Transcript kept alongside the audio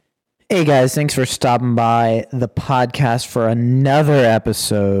Hey guys, thanks for stopping by the podcast for another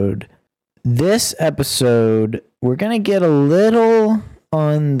episode. This episode, we're going to get a little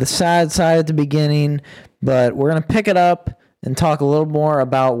on the sad side at the beginning, but we're going to pick it up and talk a little more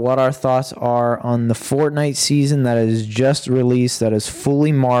about what our thoughts are on the Fortnite season that is just released, that is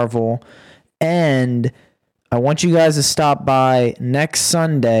fully Marvel. And I want you guys to stop by next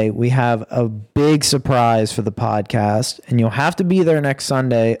Sunday. We have a big surprise for the podcast, and you'll have to be there next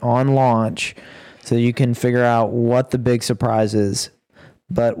Sunday on launch so you can figure out what the big surprise is.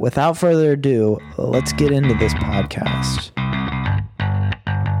 But without further ado, let's get into this podcast.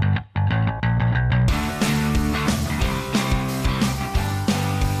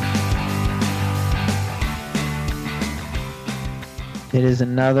 It is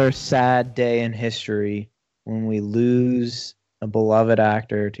another sad day in history when we lose a beloved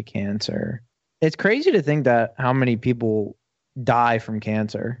actor to cancer. It's crazy to think that how many people die from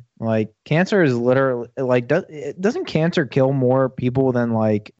cancer. Like, cancer is literally, like, doesn't cancer kill more people than,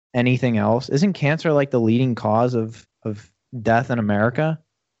 like, anything else? Isn't cancer, like, the leading cause of death in America?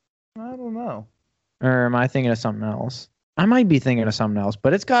 I don't know. Or am I thinking of something else? I might be thinking of something else,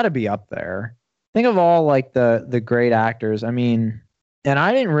 but it's got to be up there. Think of all, like, the great actors. I mean... And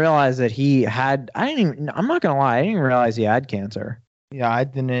I didn't realize that he had. I'm not gonna lie. I didn't realize he had cancer. Yeah, I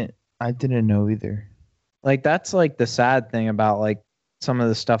didn't know either. Like, that's like the sad thing about like some of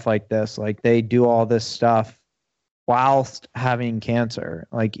the stuff like this. Like, they do all this stuff whilst having cancer.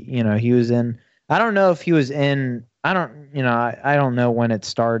 Like, you know, he was in. I don't know if he was in. I don't know when it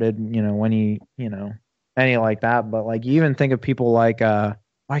started. You know, when he. You know, any like that. But like, you even think of people like.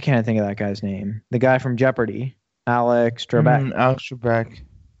 Why can't I think of that guy's name? The guy from Jeopardy. Alex Trebek. Alex Trebek.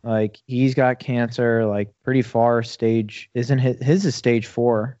 Like, he's got cancer, like, pretty far stage. Isn't his is stage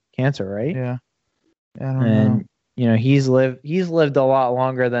 4 cancer, right? Yeah. I don't know. You know, he's lived a lot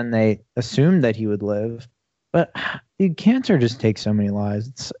longer than they assumed that he would live. But dude, cancer just takes so many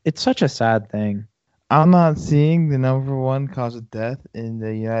lives. It's such a sad thing. I'm not seeing the number one cause of death in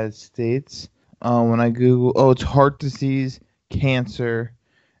the United States. When I Google, it's heart disease, cancer,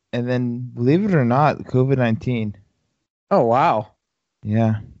 and then, believe it or not, COVID-19. Oh, wow.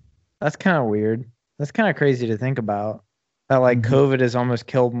 Yeah. That's kind of weird. That's kind of crazy to think about. That, like, COVID has almost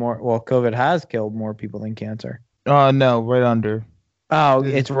killed more... Well, COVID has killed more people than cancer. No, right under. Oh,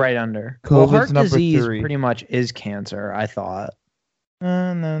 it's right under. COVID's well, heart disease 3. pretty much is cancer, I thought.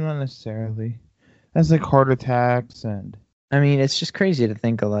 No, not necessarily. That's like heart attacks and... I mean, it's just crazy to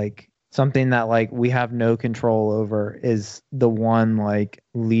think of, like, something that, like, we have no control over is the one, like,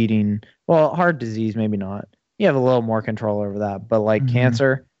 leading... Well, heart disease, maybe not. You have a little more control over that. But, like,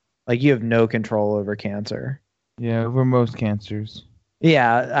 cancer, like, you have no control over cancer. Yeah, over most cancers.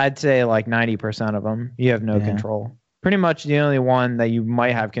 Yeah, I'd say, like, 90% of them, you have no control. Pretty much the only one that you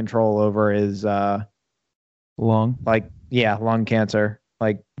might have control over is... lung. Like, yeah, lung cancer.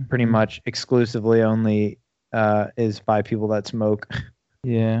 Like, pretty much exclusively only is by people that smoke.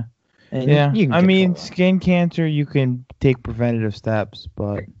 Yeah. And yeah, you can I mean, control it. skin cancer, you can take preventative steps,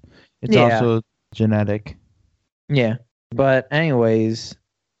 but it's also genetic. Yeah. But anyways,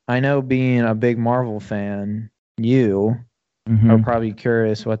 I know being a big Marvel fan, you are probably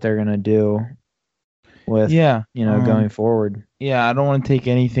curious what they're going to do with, going forward. Yeah, I don't want to take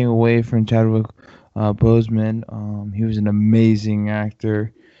anything away from Chadwick Boseman. He was an amazing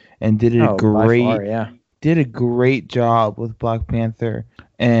actor and did a great job with Black Panther.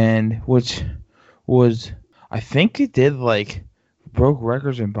 And which was, I think it did like broke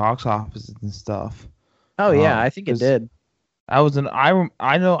records in box offices and stuff. Oh yeah, I think it did. I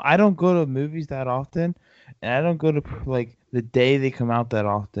know I don't go to movies that often, and I don't go to like the day they come out that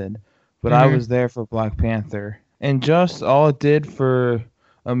often. But I was there for Black Panther, and just all it did for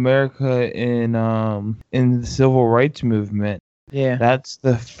America in the civil rights movement. Yeah, that's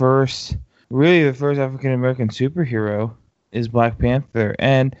the first African American superhero. Is Black Panther,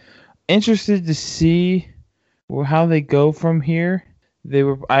 and interested to see how they go from here.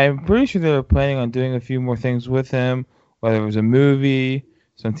 I'm pretty sure they were planning on doing a few more things with him, whether it was a movie,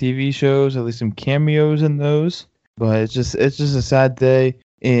 some TV shows, at least some cameos in those. But it's just a sad day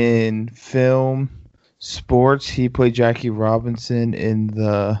in film, sports. He played Jackie Robinson in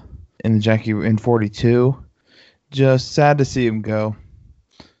 42. Just sad to see him go.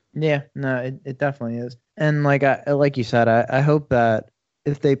 Yeah, no, it definitely is. And like you said, I hope that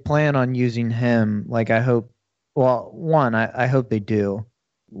if they plan on using him, like I hope they do.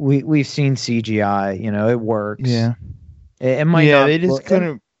 We've seen CGI, it works. Yeah. It might not. They just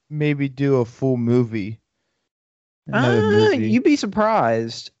couldn't maybe do a full movie. You'd be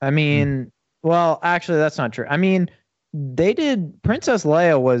surprised. I mean, well, actually, that's not true. I mean, they did. Princess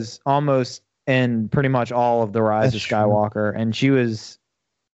Leia was almost in pretty much all of the Rise That's of true. Skywalker, and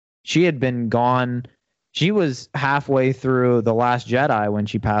she had been gone. She was halfway through The Last Jedi when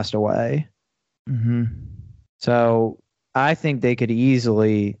she passed away. Mm-hmm. So I think they could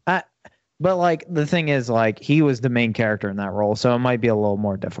easily. But like the thing is, like he was the main character in that role, so it might be a little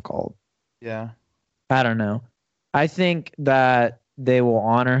more difficult. Yeah. I don't know. I think that they will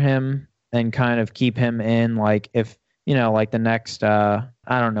honor him and kind of keep him in, like if like the next.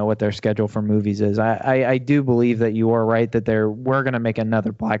 I don't know what their schedule for movies is. I do believe that you are right that we're gonna make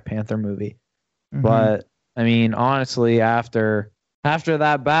another Black Panther movie. Mm-hmm. But I mean, honestly, after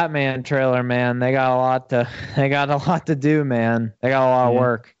that Batman trailer, man, they got a lot to do, man. They got a lot of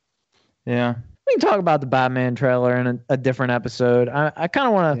work. Yeah. We can talk about the Batman trailer in a different episode. I kind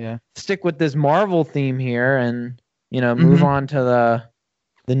of want to stick with this Marvel theme here and move on to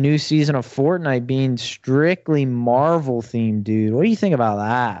the new season of Fortnite being strictly Marvel themed, dude. What do you think about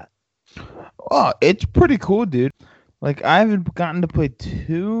that? Oh, it's pretty cool, dude. Like, I haven't gotten to play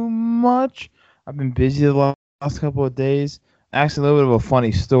too much. I've been busy the last couple of days. Actually, a little bit of a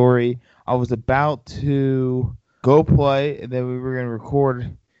funny story. I was about to go play, and then we were going to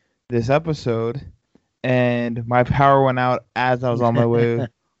record this episode, and my power went out as I was on my way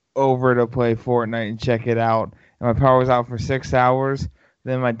over to play Fortnite and check it out. And my power was out for 6 hours.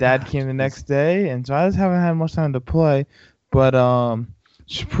 Then my dad came the next day, and so I just haven't had much time to play. But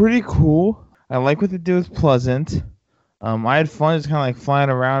it's pretty cool. I like what they do with Pleasant. I had fun just kind of like flying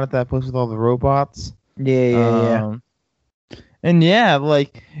around at that place with all the robots. Yeah. And yeah,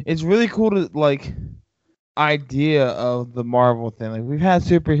 like it's really cool to like idea of the Marvel thing. Like we've had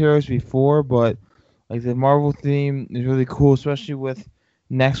superheroes before, but like the Marvel theme is really cool, especially with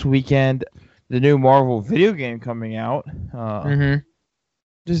next weekend the new Marvel video game coming out.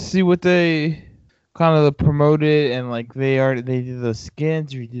 Just see what they kind of promoted and like they did the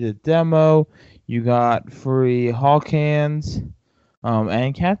skins, you did a demo, you got free Hulk hands,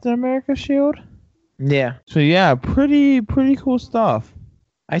 and Captain America shield. Yeah. So yeah, pretty cool stuff.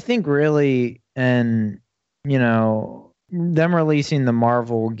 I think really, and them releasing the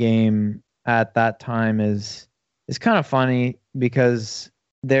Marvel game at that time is kind of funny because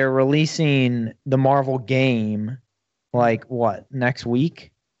they're releasing the Marvel game like next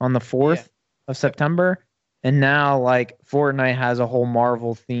week on the 4th of September, and now like Fortnite has a whole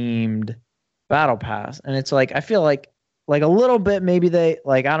Marvel themed battle pass, and it's like I feel like a little bit maybe they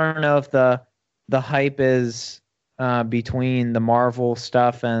like I don't know if the hype is between the Marvel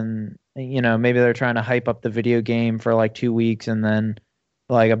stuff and maybe they're trying to hype up the video game for like 2 weeks and then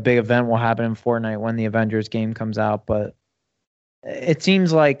like a big event will happen in Fortnite when the Avengers game comes out, but it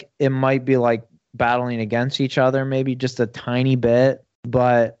seems like it might be like battling against each other maybe just a tiny bit,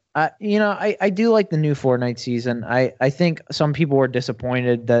 but I do like the new Fortnite season. I think some people were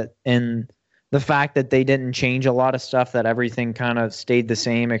disappointed that in the fact that they didn't change a lot of stuff, that everything kind of stayed the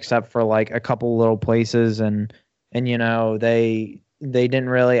same except for like a couple little places and they didn't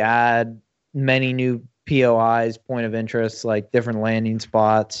really add many new POIs, point of interest, like different landing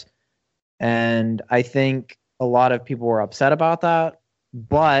spots. And I think a lot of people were upset about that.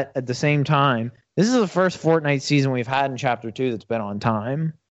 But at the same time, this is the first Fortnite season we've had in Chapter 2 that's been on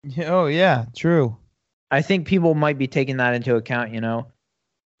time. Oh, yeah, true. I think people might be taking that into account,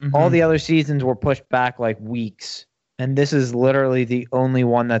 All the other seasons were pushed back like weeks. And this is literally the only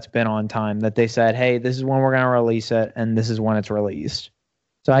one that's been on time that they said, hey, this is when we're going to release it, and this is when it's released.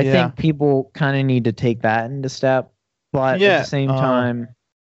 So I think people kind of need to take that into step. But at the same time...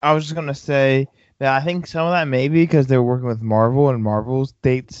 I was just going to say that I think some of that may be because they're working with Marvel, and Marvel's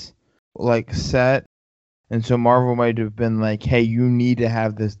dates like set. And so Marvel might have been like, hey, you need to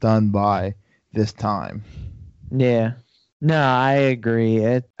have this done by this time. Yeah. No, I agree.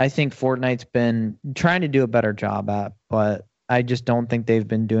 I think Fortnite's been trying to do a better job at, but I just don't think they've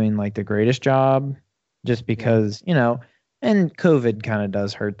been doing like the greatest job just because, and COVID kind of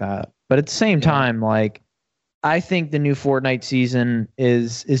does hurt that. But at the same time, like I think the new Fortnite season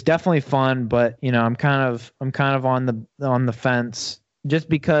is definitely fun, but I'm kind of on the fence just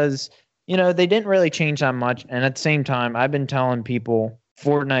because, they didn't really change that much, and at the same time, I've been telling people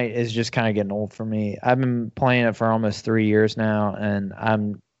Fortnite is just kind of getting old for me. I've been playing it for almost 3 years now,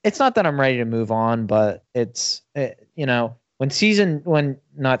 and it's not that I'm ready to move on, but when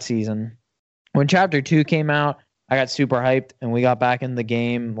Chapter 2 came out, I got super hyped, and we got back in the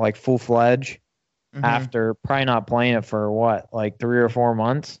game like full-fledged after probably not playing it for like 3 or 4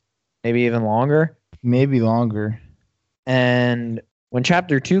 months, maybe even longer. Maybe longer. And when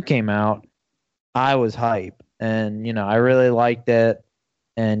Chapter 2 came out, I was hype, and I really liked it.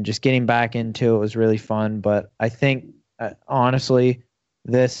 And just getting back into it was really fun. But I think honestly,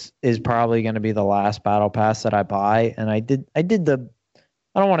 this is probably going to be the last battle pass that I buy. And I did the,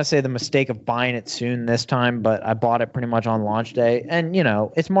 I don't want to say the mistake of buying it soon this time, but I bought it pretty much on launch day. And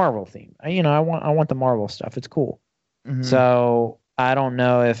it's Marvel themed. I want the Marvel stuff. It's cool. Mhm. So I don't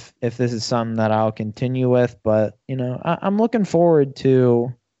know if this is something that I'll continue with, but I'm looking forward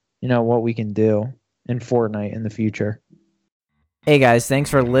to what we can do in Fortnite in the future. Hey guys, thanks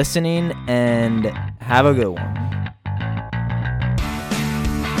for listening and have a good one.